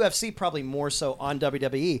way. UFC probably more so on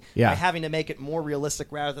WWE Yeah. by having to make it more realistic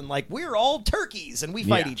rather than like we're all turkeys and we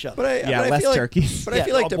fight Yeah. each other. But I less feel like, turkeys. But Yeah, I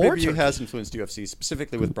feel like more WWE turkeys. has influenced UFC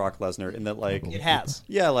specifically with Brock Lesnar in that like It has.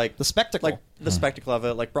 Yeah, like The spectacle. like the spectacle of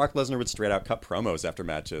it. Like Brock Lesnar would straight out cut promos after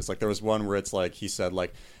matches. Like there was one where it's like he said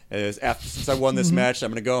like, since I won this match,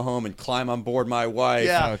 I'm gonna go home and climb on board my wife.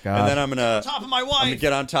 Yeah. Oh, God. And then I'm gonna top of my I'm gonna wife.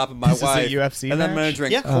 get on top of my This is a wife. UFC and then I'm gonna match?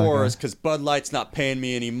 drink Yeah. Coors because Bud Light's not paying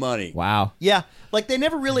me any money. Wow. Yeah, like they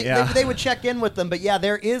never really Yeah. they would check in with them, but yeah,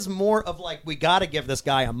 there is more of like we got to give this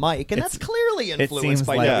guy a mic, and that's clearly It influenced seems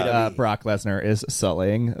by like WWE. Brock Lesnar is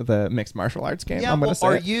sullying the mixed martial arts game. Yeah, I'm well, gonna say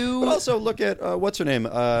are it. you? But also look at what's her name,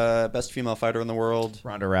 best female fighter in the world.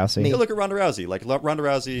 Ronda Rousey? Yeah, look at Ronda Rousey. Like Ronda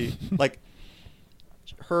Rousey, like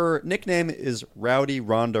her nickname is Rowdy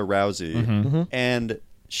Ronda Rousey, Mm-hmm. and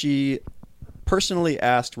she personally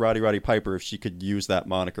asked Roddy Piper if she could use that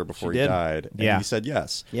moniker before She he did. died, and Yeah. he said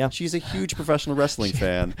yes. Yeah. She's a huge professional wrestling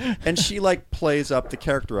fan, and she like plays up the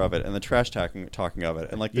character of it and the trash talking of it,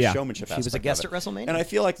 and like the Yeah. showmanship. She was a aspect guest of at it. WrestleMania. and I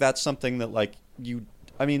feel like that's something that like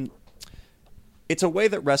I mean. It's a way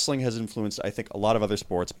that wrestling has influenced, I think, a lot of other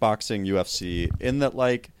sports, boxing, UFC, in that,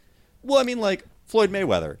 like, well, I mean, like, Floyd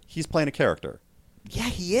Mayweather, he's playing a character. Yeah,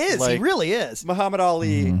 he is. He Like, really is. Muhammad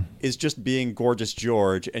Ali is just being Gorgeous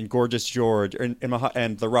George, and Gorgeous George,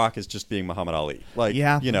 and The Rock is just being Muhammad Ali. Like,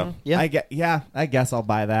 Yeah. you know. Yeah. I guess I'll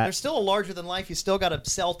buy that. There's still a larger than life. You still got to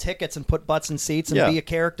sell tickets and put butts in seats and Yeah. be a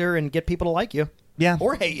character and get people to like you. Yeah.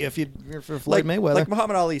 Or hate you if you're for Floyd Mayweather. Like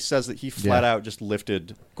Muhammad Ali says that he flat Yeah. out just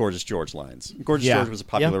lifted Gorgeous George lines. Gorgeous Yeah. George was a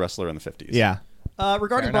popular Yeah. wrestler in the 50s. Yeah.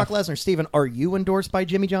 Regarding Fair Brock Lesnar, Steven, are you endorsed by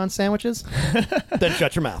Jimmy John's sandwiches? Then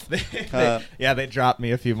shut your mouth. Yeah, they dropped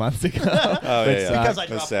me a few months ago. Oh, yeah, yeah. because I That's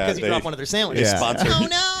dropped, sad. because he They- dropped one of their They sandwiches. Yeah. sponsored. Oh,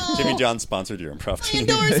 no. Jimmy John sponsored your improv team.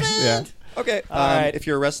 Endorsement. Yeah. Okay. All right. If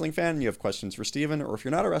you're a wrestling fan and you have questions for Steven, or if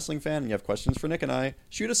you're not a wrestling fan and you have questions for Nick and I,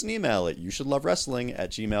 shoot us an email at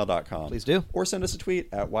youshouldlovewrestling@gmail.com. Please do. Or send us a tweet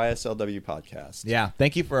at YSLW Podcast. Yeah.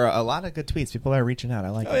 Thank you for a lot of good tweets. People are reaching out. I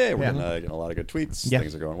like Oh, it. yeah, we're getting a lot of good tweets. Yeah.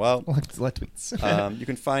 Things are going well. Let's let tweets. You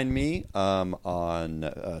can find me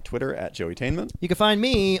on Twitter at JoeyTainment. You can find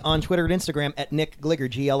me on Twitter and Instagram at Nick Gligor,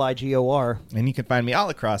 Gligor. And you can find me all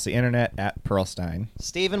across the internet at Pearlstein.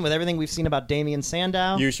 Steven, with everything we've seen about Damien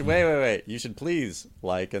Sandow. You should wait. You should please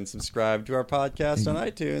like and subscribe to our podcast on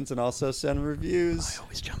iTunes, and also send reviews. I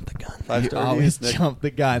always jump the gun. 5-star Always reviews. Nick. jump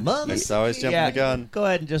the gun. Nick's always jumping the gun. Go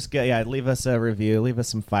ahead and just leave us a review. Leave us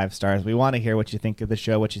some 5 stars. We want to hear what you think of the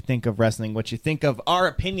show, what you think of wrestling, what you think of our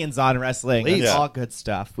opinions on wrestling. Please. It's Yeah. all good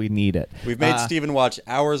stuff. We need it. We've made Steven watch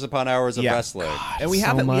hours upon hours of yeah. wrestling. And we so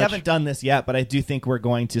haven't much. done this yet, but I do think we're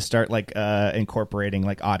going to start incorporating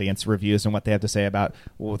audience reviews and what they have to say about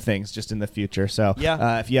things just in the future. So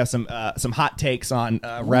Yeah. if you have some hot takes on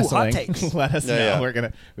wrestling, hot takes. let us know. Yeah.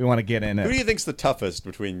 We want to get in it. Who do you think's the toughest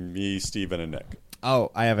between me, Steven, and Nick?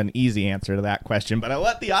 Oh, I have an easy answer to that question, but I'll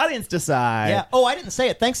let the audience decide. Yeah. Oh, I didn't say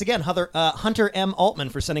it. Thanks again, Hunter M. Altman,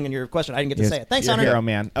 for sending in your question. I didn't get to Yes, say it. Thanks, you're a Hunter. hero,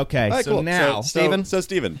 man. Okay, All right, so cool. now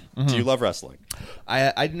Steven, do you love wrestling?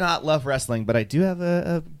 I do not love wrestling, but I do have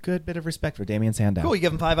a good bit of respect for Damien Sandow. Cool. You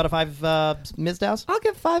give him 5 out of 5 Mizdows? I'll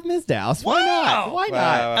give 5 Mizdows. Why Wow. not? Why not?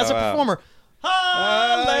 Wow. As a performer.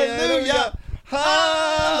 Hallelujah.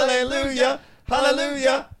 Hallelujah!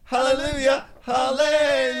 Hallelujah! Hallelujah!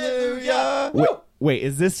 Hallelujah! Wait, Wait,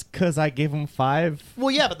 is this because I gave him 5?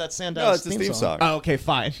 Well, yeah, but that's Sandow's No, it's his theme song. Oh, okay,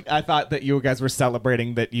 fine. I thought that you guys were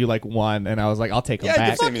celebrating that you like won, and I was like, I'll take him Yeah,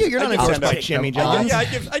 back. Fuck you, you're not endorsed by Jimmy Johns. Yeah,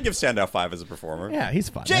 I give Sandow 5 as a performer. Yeah, he's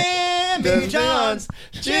fun. Jimmy Johns,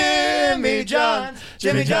 Jimmy Johns,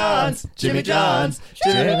 Jimmy Johns, Jimmy Johns,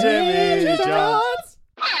 Jimmy Johns.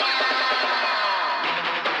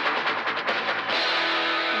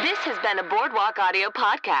 This has been a Boardwalk Audio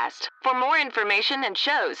podcast. For more information and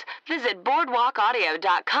shows, visit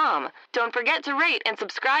boardwalkaudio.com. Don't forget to rate and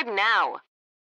subscribe now.